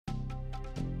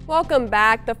Welcome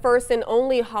back. The first and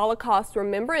only Holocaust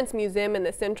Remembrance Museum in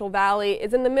the Central Valley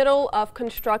is in the middle of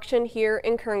construction here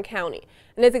in Kern County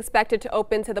and is expected to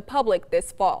open to the public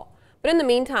this fall. But in the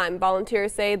meantime,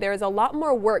 volunteers say there is a lot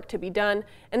more work to be done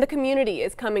and the community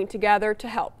is coming together to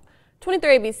help.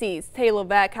 23 ABC's Taylor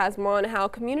Levesque has more on how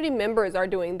community members are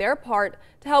doing their part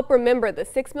to help remember the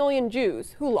 6 million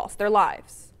Jews who lost their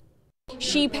lives.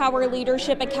 She Power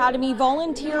Leadership Academy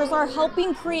volunteers are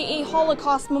helping create a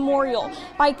Holocaust memorial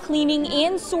by cleaning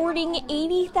and sorting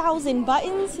 80,000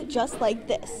 buttons just like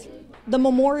this. The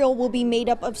memorial will be made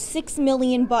up of 6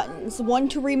 million buttons, one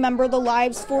to remember the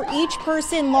lives for each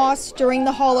person lost during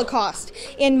the Holocaust.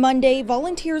 And Monday,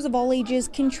 volunteers of all ages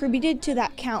contributed to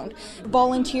that count.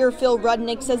 Volunteer Phil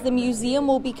Rudnick says the museum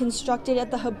will be constructed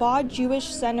at the Chabad Jewish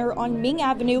Center on Ming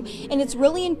Avenue, and it's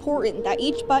really important that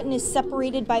each button is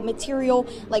separated by material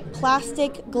like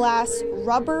plastic, glass,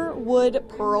 rubber, wood,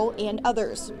 pearl, and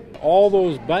others. All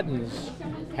those buttons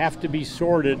have to be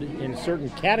sorted in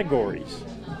certain categories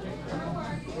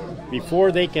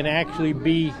before they can actually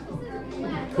be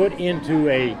put into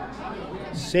a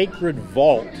sacred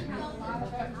vault,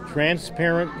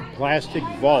 transparent plastic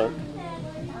vault,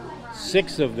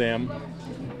 6 of them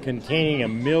containing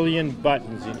 1 million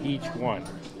buttons in each one.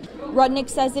 Rudnick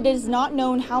says it is not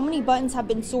known how many buttons have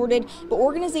been sorted, but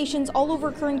organizations all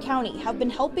over Kern County have been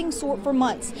helping sort for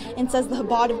months, and says the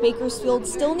Chabad of Bakersfield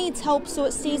still needs help so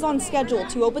it stays on schedule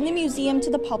to open the museum to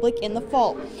the public in the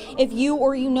fall. If you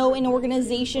or you know an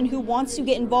organization who wants to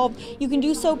get involved, you can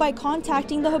do so by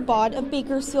contacting the Chabad of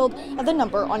Bakersfield at the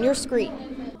number on your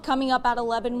screen. Coming up at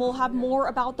 11, we'll have more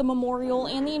about the memorial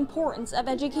and the importance of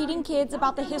educating kids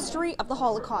about the history of the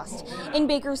Holocaust. In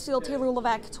Bakersfield, Taylor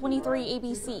Levesque, 23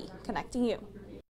 ABC, connecting you.